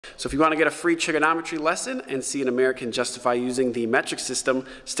So if you want to get a free trigonometry lesson and see an American justify using the metric system,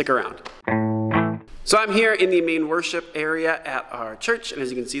 stick around. So I'm here in the main worship area at our church, and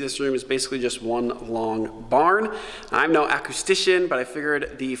as you can see, this room is basically just one long barn. I'm no acoustician, but I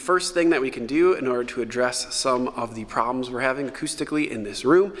figured the first thing that we can do in order to address some of the problems we're having acoustically in this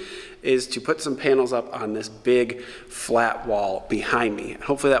room is to put some panels up on this big flat wall behind me. And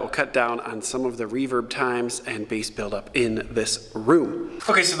hopefully that will cut down on some of the reverb times and bass buildup in this room.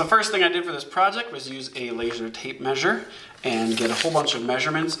 Okay, so the first thing I did for this project was use a laser tape measure and get a whole bunch of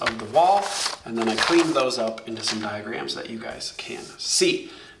measurements of the wall, and then I cleaned those up into some diagrams that you guys can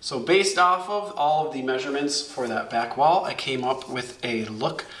see. So based off of all of the measurements for that back wall, I came up with a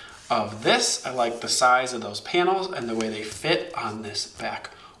look of this. I like the size of those panels and the way they fit on this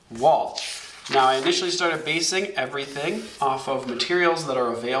back wall. Now I initially started basing everything off of materials that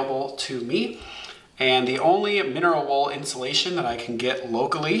are available to me, and the only mineral wool insulation that I can get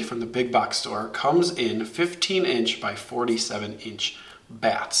locally from the big box store comes in 15-inch by 47-inch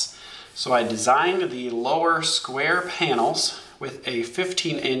bats. So I designed the lower square panels with a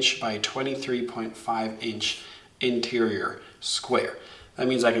 15-inch by 23.5-inch interior square. That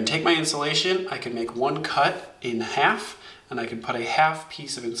means I can take my insulation, I can make one cut in half, and I can put a half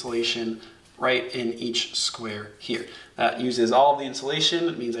piece of insulation right in each square here. That uses all of the insulation.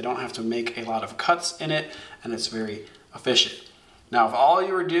 It means I don't have to make a lot of cuts in it, and it's very efficient. Now, if all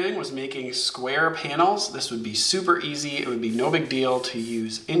you were doing was making square panels, this would be super easy. It would be no big deal to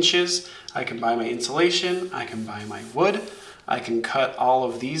use inches. I can buy my insulation, I can buy my wood, I can cut all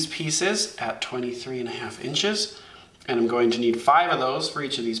of these pieces at 23.5 inches, and I'm going to need 5 of those for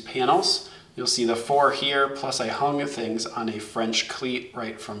each of these panels. You'll see the 4 here, plus I hung things on a French cleat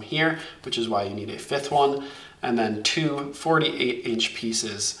right from here, which is why you need a 5th one, and then 2 48-inch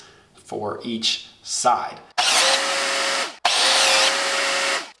pieces for each side.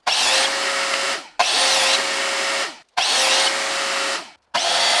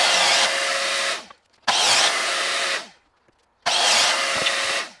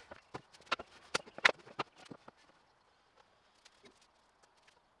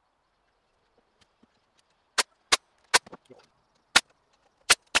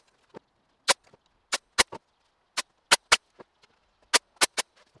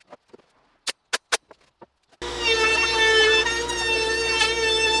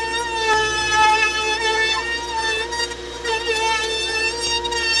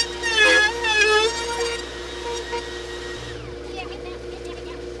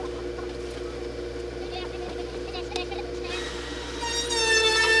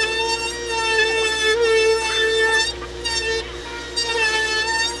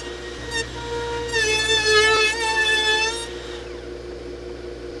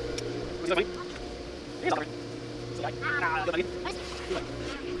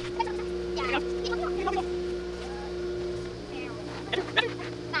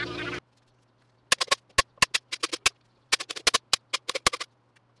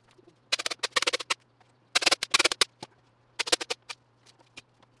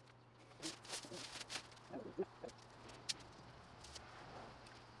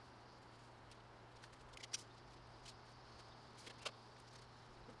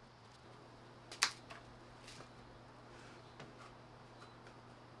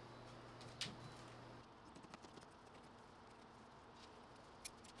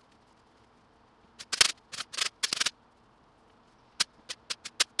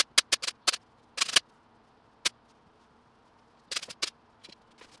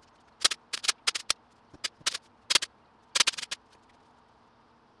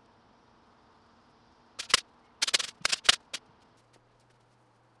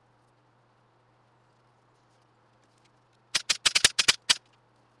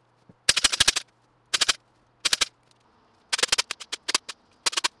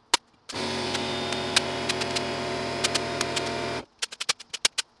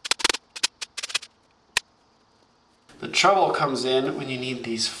 The trouble comes in when you need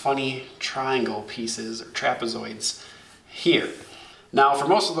these funny triangle pieces or trapezoids here. Now, for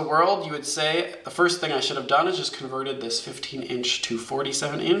most of the world, you would say the first thing I should have done is just converted this 15-inch to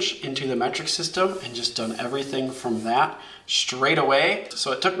 47-inch into the metric system and just done everything from that straight away.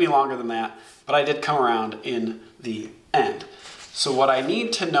 So it took me longer than that, but I did come around in the end. So what I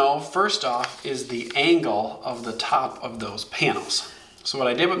need to know first off is the angle of the top of those panels. So what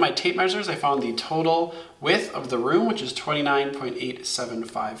I did with my tape measures, I found the total width of the room, which is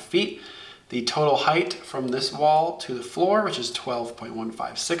 29.875 feet. The total height from this wall to the floor, which is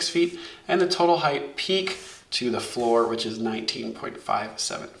 12.156 feet. And the total height peak to the floor, which is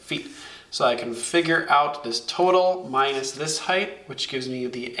 19.57 feet. So I can figure out this total minus this height, which gives me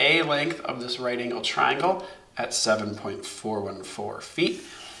the A length of this right angle triangle at 7.414 feet.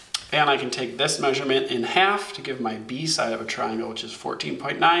 And I can take this measurement in half to give my B side of a triangle, which is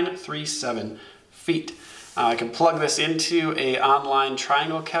 14.937 feet. I can plug this into an online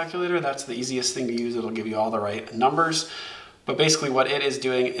triangle calculator. That's the easiest thing to use. It'll give you all the right numbers. But basically what it is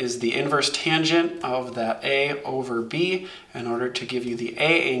doing is the inverse tangent of that A over B in order to give you the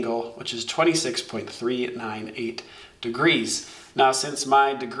A angle, which is 26.398 degrees. Now, since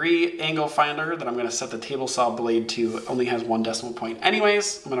my degree angle finder that I'm going to set the table saw blade to only has 1 decimal point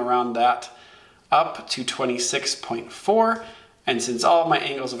anyways, I'm going to round that up to 26.4. And since all of my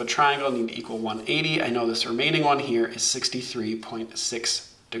angles of a triangle need to equal 180, I know this remaining one here is 63.6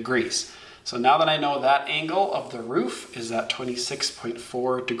 degrees. So now that I know that angle of the roof is that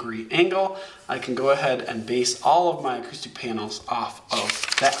 26.4 degree angle, I can go ahead and base all of my acoustic panels off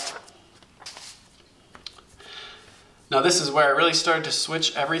of that. Now this is where I really started to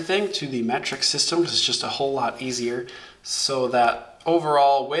switch everything to the metric system because it's just a whole lot easier. So that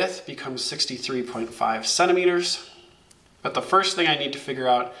overall width becomes 63.5 centimeters. But the first thing I need to figure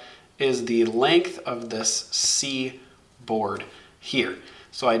out is the length of this C board here.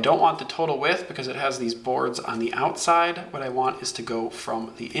 So I don't want the total width because it has these boards on the outside. What I want is to go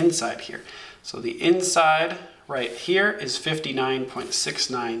from the inside here. So the inside right here is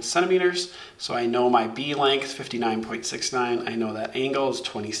 59.69 centimeters. So I know my B length, 59.69. I know that angle is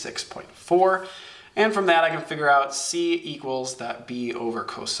 26.4. And from that I can figure out C equals that B over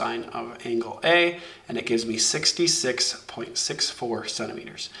cosine of angle A, and it gives me 66.64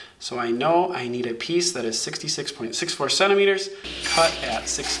 centimeters. So I know I need a piece that is 66.64 centimeters cut at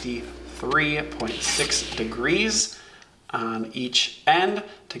 63.6 degrees on each end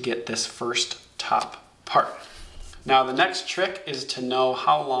to get this first top part. Now the next trick is to know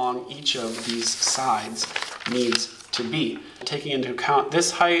how long each of these sides needs to be. Taking into account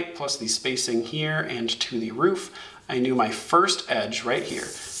this height plus the spacing here and to the roof, I knew my first edge right here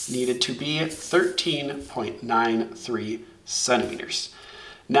needed to be 13.93 centimeters.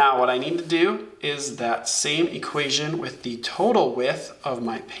 Now what I need to do is that same equation with the total width of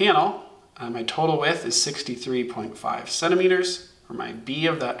my panel. My total width is 63.5 centimeters for my B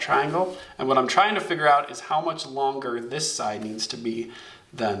of that triangle. And what I'm trying to figure out is how much longer this side needs to be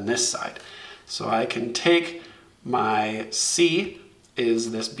than this side. So I can take my C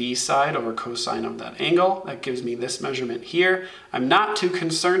is this B side over cosine of that angle. That gives me this measurement here. I'm not too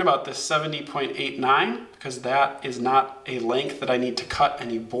concerned about this 70.89 because that is not a length that I need to cut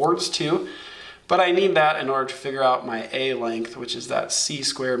any boards to, but I need that in order to figure out my A length, which is that C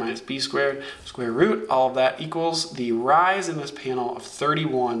squared minus B squared, square root. All of that equals the rise in this panel of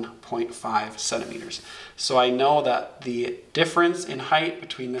 31.5 centimeters. So I know that the difference in height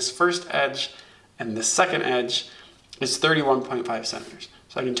between this first edge and the second edge is 31.5 centimeters.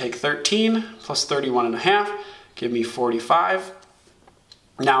 So I can take 13 plus 31.5, give me 45.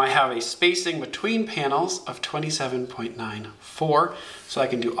 Now I have a spacing between panels of 27.94. So I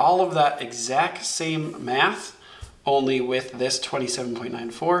can do all of that exact same math, only with this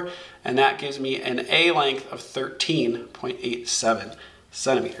 27.94, and that gives me an A length of 13.87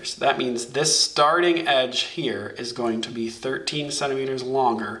 centimeters. That means this starting edge here is going to be 13 centimeters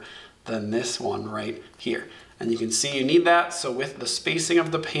longer than this one right here. And you can see you need that, so with the spacing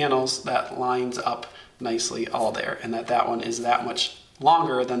of the panels, that lines up nicely all there, and that one is that much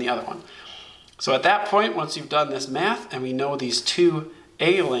longer than the other one. So at that point, once you've done this math, and we know these two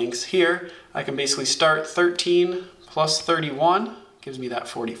A lengths here, I can basically start 13 plus 31, gives me that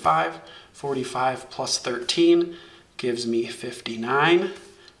 45. 45 plus 13 gives me 59.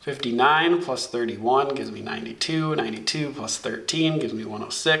 59 plus 31 gives me 92. 92 plus 13 gives me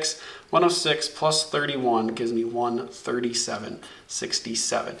 106. 106 plus 31 gives me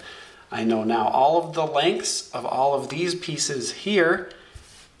 137.67. I know now all of the lengths of all of these pieces here,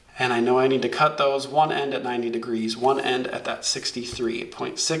 and I know I need to cut those one end at 90 degrees, one end at that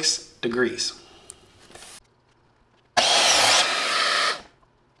 63.6 degrees.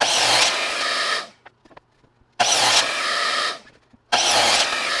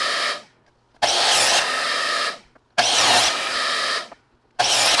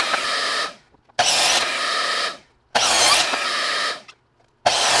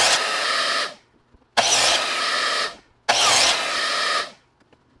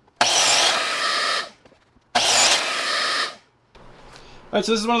 All right,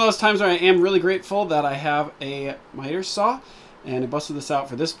 so this is one of those times where I am really grateful that I have a miter saw. And I busted this out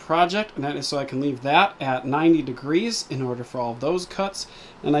for this project, and that is so I can leave that at 90 degrees in order for all of those cuts.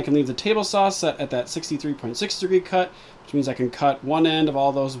 And I can leave the table saw set at that 63.6 degree cut, which means I can cut one end of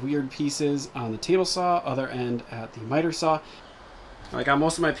all those weird pieces on the table saw, other end at the miter saw. I got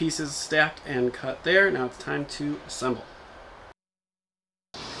most of my pieces stacked and cut there. Now it's time to assemble.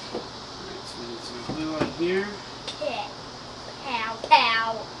 Alright, so we need some glue on here. Pow,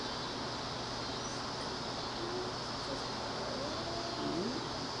 pow.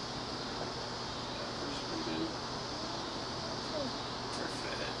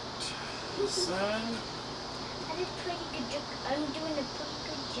 Perfect. This side. That is pretty good job. I'm doing a pretty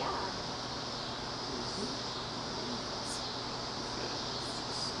good job.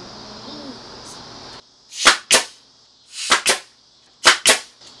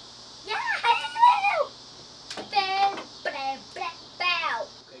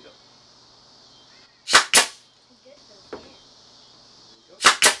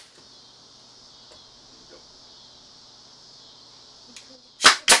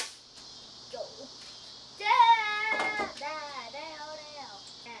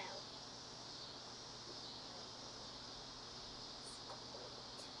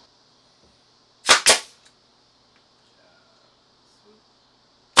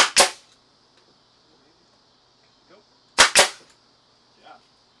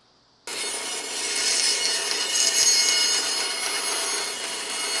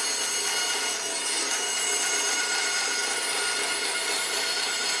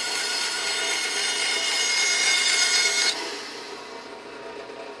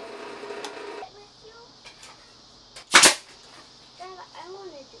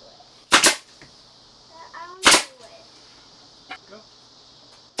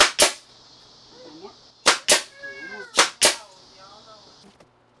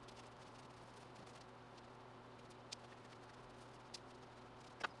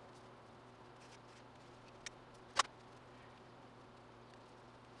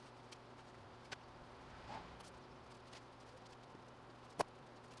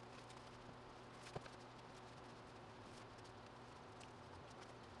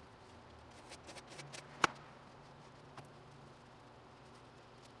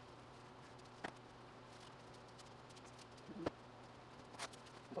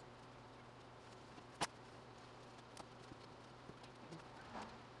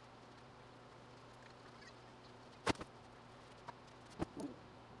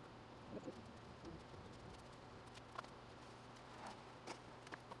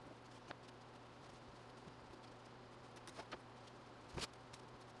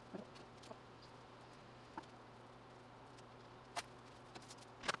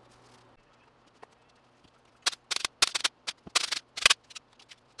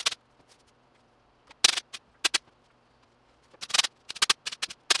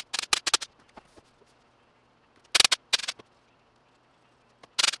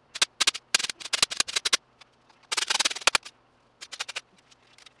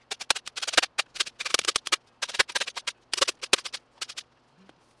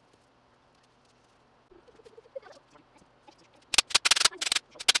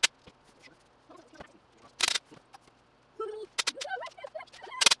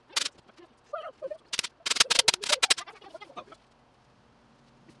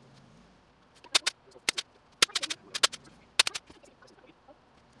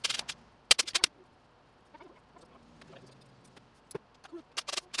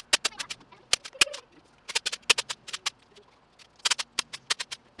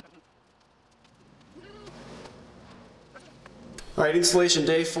 Alright, installation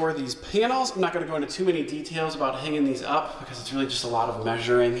day for these panels. I'm not going to go into too many details about hanging these up because it's really just a lot of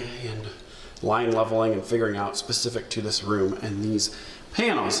measuring and line leveling and figuring out specific to this room and these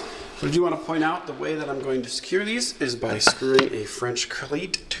panels. But I do want to point out the way that I'm going to secure these is by screwing a French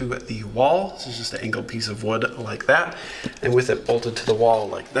cleat to the wall. This is just an angled piece of wood like that, and with it bolted to the wall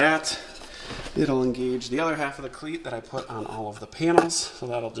like that, it'll engage the other half of the cleat that I put on all of the panels, so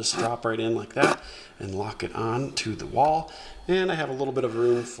that'll just drop right in like that and lock it on to the wall. And I have a little bit of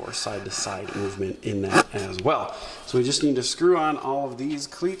room for side-to-side movement in that as well. So we just need to screw on all of these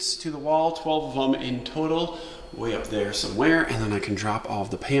cleats to the wall, 12 of them in total, way up there somewhere, and then I can drop all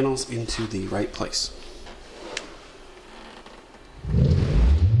of the panels into the right place.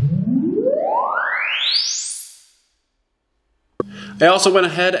 I also went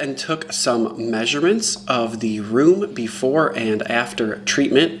ahead and took some measurements of the room before and after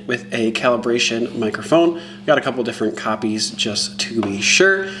treatment with a calibration microphone. Got a couple different copies just to be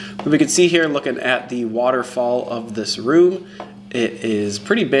sure. But we can see here, looking at the waterfall of this room, it is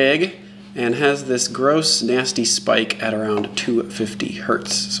pretty big and has this gross, nasty spike at around 250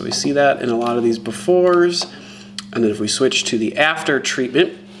 hertz. So we see that in a lot of these befores. And then if we switch to the after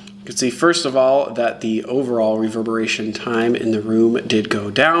treatment, you can see first of all that the overall reverberation time in the room did go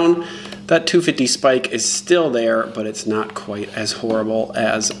down. That 250 spike is still there, but it's not quite as horrible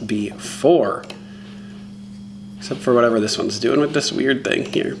as before. Except for whatever this one's doing with this weird thing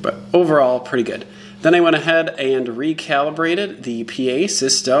here, but overall pretty good. Then I went ahead and recalibrated the PA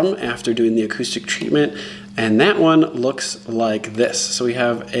system after doing the acoustic treatment, and that one looks like this. So we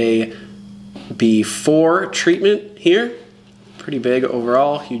have a before treatment here, pretty big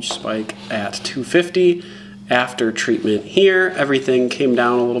overall, huge spike at 250. After treatment here, everything came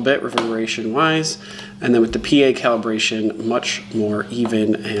down a little bit reverberation-wise, and then with the PA calibration, much more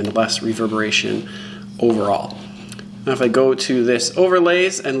even and less reverberation overall. Now if I go to this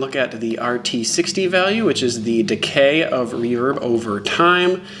overlays and look at the RT60 value, which is the decay of reverb over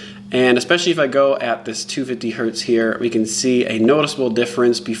time, and especially if I go at this 250 hertz here, we can see a noticeable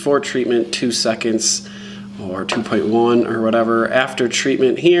difference before treatment, 2 seconds or 2.1 or whatever. After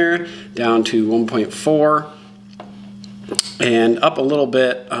treatment here, down to 1.4 and up a little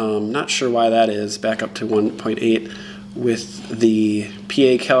bit, not sure why that is, back up to 1.8 with the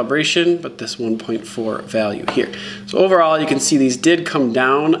PA calibration, but this 1.4 value here. So overall, you can see these did come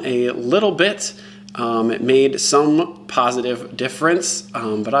down a little bit. It made some positive difference,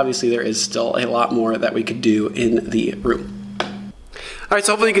 but obviously there is still a lot more that we could do in the room. All right,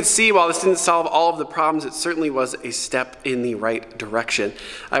 so hopefully you can see while this didn't solve all of the problems, it certainly was a step in the right direction.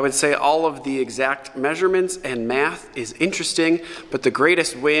 I would say all of the exact measurements and math is interesting, but the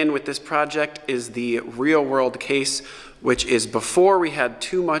greatest win with this project is the real world case, which is before we had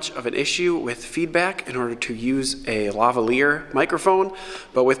too much of an issue with feedback in order to use a lavalier microphone.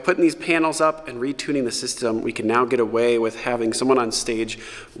 But with putting these panels up and retuning the system, we can now get away with having someone on stage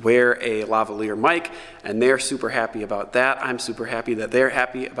wear a lavalier mic, and they're super happy about that. I'm super happy that they're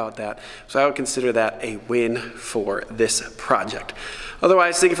happy about that. So I would consider that a win for this project.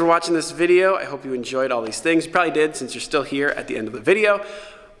 Otherwise, thank you for watching this video. I hope you enjoyed all these things. You probably did since you're still here at the end of the video.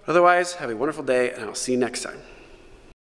 Otherwise, have a wonderful day, and I'll see you next time.